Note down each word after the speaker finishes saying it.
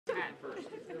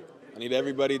I need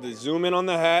everybody to zoom in on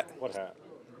the hat. What hat?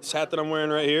 This hat that I'm wearing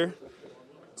right here.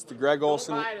 It's the Greg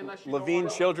Olson Levine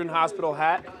Children's Hospital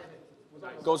hat.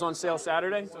 Goes on sale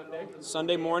Saturday,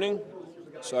 Sunday morning.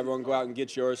 So everyone go out and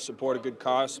get yours. Support a good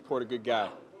cause. Support a good guy.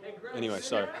 Anyway,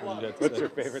 sorry. What's your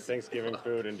favorite Thanksgiving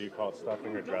food, and do you call it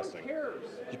stuffing or dressing?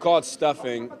 You call it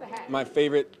stuffing. My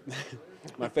favorite,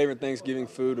 my favorite Thanksgiving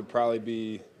food would probably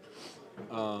be.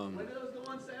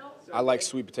 I like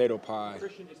sweet potato pie.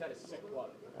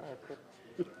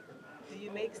 Do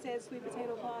you make said sweet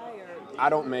potato pie, or? I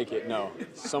don't make it. No,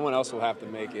 someone else will have to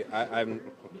make it. I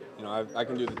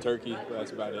can do the turkey, but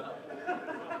that's about it.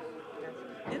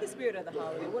 In the spirit of the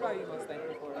holiday, what are you most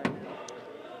thankful for right now?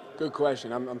 Good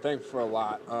question. I'm thankful for a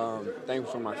lot.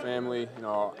 Thankful for my family,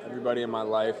 everybody in my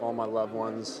life, all my loved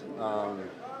ones.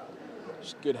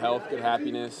 Just good health, good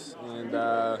happiness, and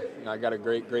I got a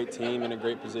great team in a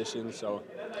great position. So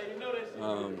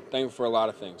thankful for a lot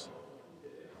of things.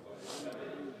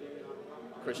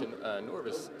 Christian, Nerf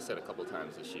has said a couple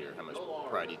times this year how much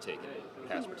pride you take in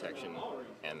pass protection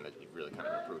and that you've really kind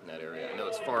of improved in that area. I know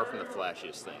it's far from the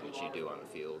flashiest thing that you do on the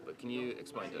field, but can you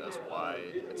explain to us why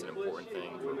it's an important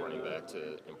thing for a running back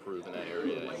to improve in that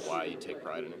area and why you take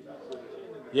pride in it?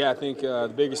 Yeah, I think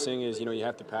the biggest thing is, you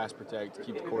have to pass protect,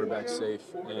 keep the quarterback safe,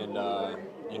 and,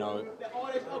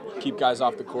 keep guys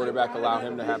off the quarterback, allow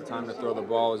him to have time to throw the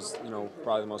ball is,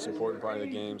 probably the most important part of the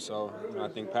game. So, I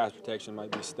think pass protection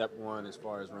might be step one as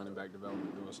far as running back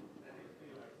development goes.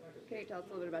 Can you tell us a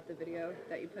little bit about the video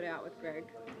that you put out with Greg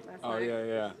last night? Oh,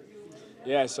 yeah.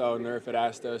 Yeah, so Nerf had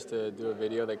asked us to do a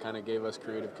video. They kind of gave us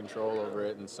creative control over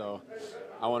it, and so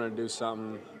I wanted to do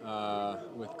something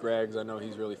with Greg, 'cause I know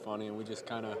he's really funny, and we just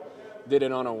kind of did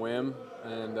it on a whim,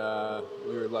 and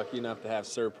we were lucky enough to have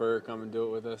Sir Purr come and do it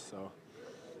with us, so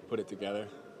put it together.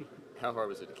 How hard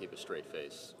was it to keep a straight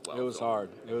face? It was hard.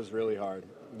 It was really hard.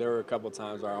 There were a couple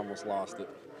times where I almost lost it.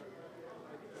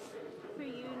 For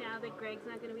you, now that Greg's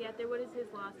not going to be out there, what does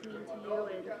his loss mean to you,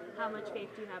 and how much faith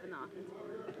do you have in the offensive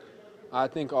line? I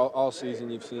think all season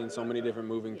you've seen so many different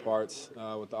moving parts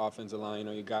with the offensive line.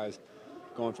 You guys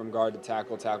going from guard to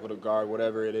tackle to guard,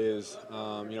 whatever it is.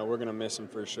 We're going to miss him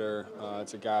for sure.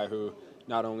 It's a guy who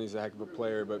not only is a heck of a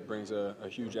player, but brings a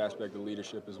huge aspect of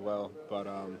leadership as well. But,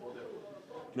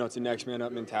 it's a next man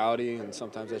up mentality, and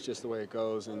sometimes that's just the way it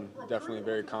goes, and definitely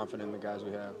very confident in the guys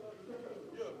we have.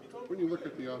 When you look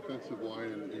at the offensive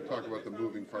line and you talk about the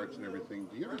moving parts and everything,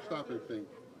 do you ever stop and think,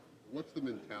 what's the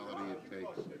mentality it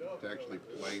takes to actually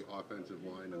play offensive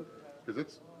line?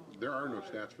 Because there are no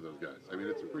stats for those guys. I mean,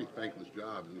 it's a pretty thankless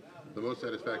job. And the most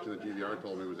satisfaction that GVR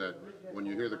told me was that when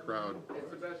you hear the crowd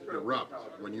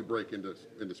erupt, when you break into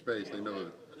space, they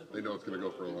know it's going to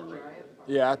go for a long run.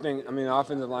 Yeah, the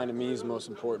offensive line to me is the most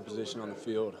important position on the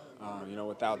field.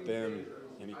 Without them,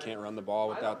 you can't run the ball.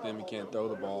 Without them, you can't throw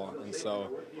the ball. And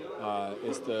so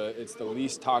it's the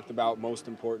least talked about, most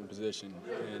important position.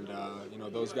 And,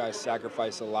 those guys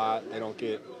sacrifice a lot. They don't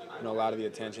get, a lot of the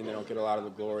attention. They don't get a lot of the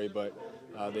glory, but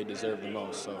they deserve the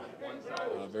most. So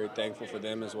very thankful for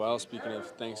them as well. Speaking of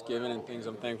Thanksgiving and things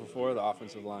I'm thankful for, the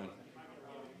offensive line.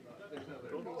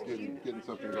 Getting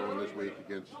something going this week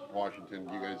against Washington.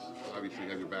 You guys obviously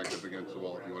have your back up against the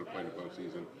wall if you want to play in the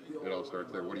postseason. It all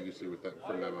starts there. What do you see with that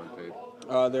from them on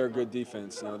tape? They're a good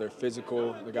defense. They're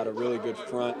physical. They got a really good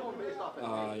front.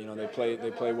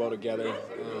 They play well together.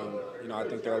 I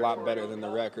think they're a lot better than the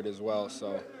record as well.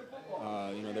 So,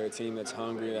 they're a team that's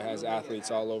hungry, that has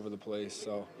athletes all over the place.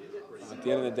 So, at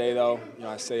the end of the day, though,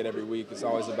 I say it every week. It's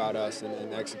always about us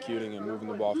and executing and moving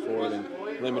the ball forward and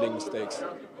limiting mistakes.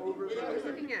 Just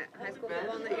looking at high school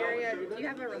football in the area, do you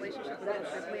have a relationship with him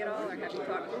Shipley at all, or have you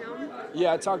talked to him?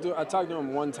 Yeah, I talked to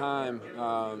him one time.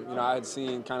 I had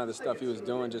seen kind of the stuff he was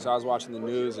doing. I was watching the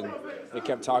news, and they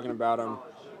kept talking about him,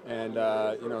 and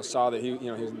saw that he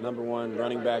was number one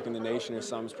running back in the nation or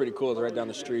something. It's pretty cool. It's right down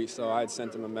the street. So I had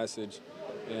sent him a message,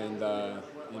 and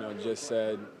just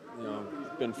said,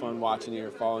 it's been fun watching you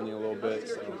or following you a little bit.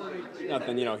 So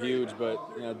nothing, huge,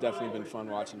 but definitely been fun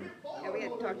watching you. Yeah, we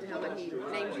had talked to him, and he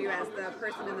named you as the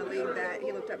person in the league that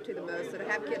he looked up to the most. So to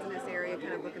have kids in this area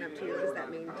kind of looking up to you, what does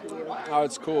that mean to you? Oh,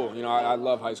 it's cool. I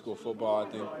love high school football. I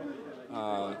think,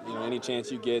 any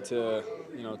chance you get to,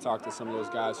 talk to some of those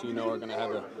guys who are going to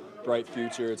have a bright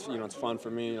future, it's fun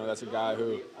for me. That's a guy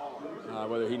who,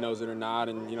 whether he knows it or not,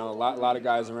 and a lot of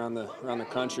guys around the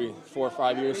country, 4 or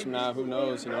 5 years from now, who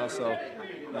knows? So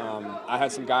I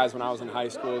had some guys when I was in high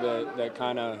school that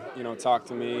kind of talked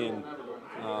to me, and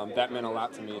that meant a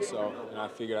lot to me. So I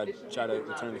figured I'd try to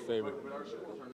return the favor.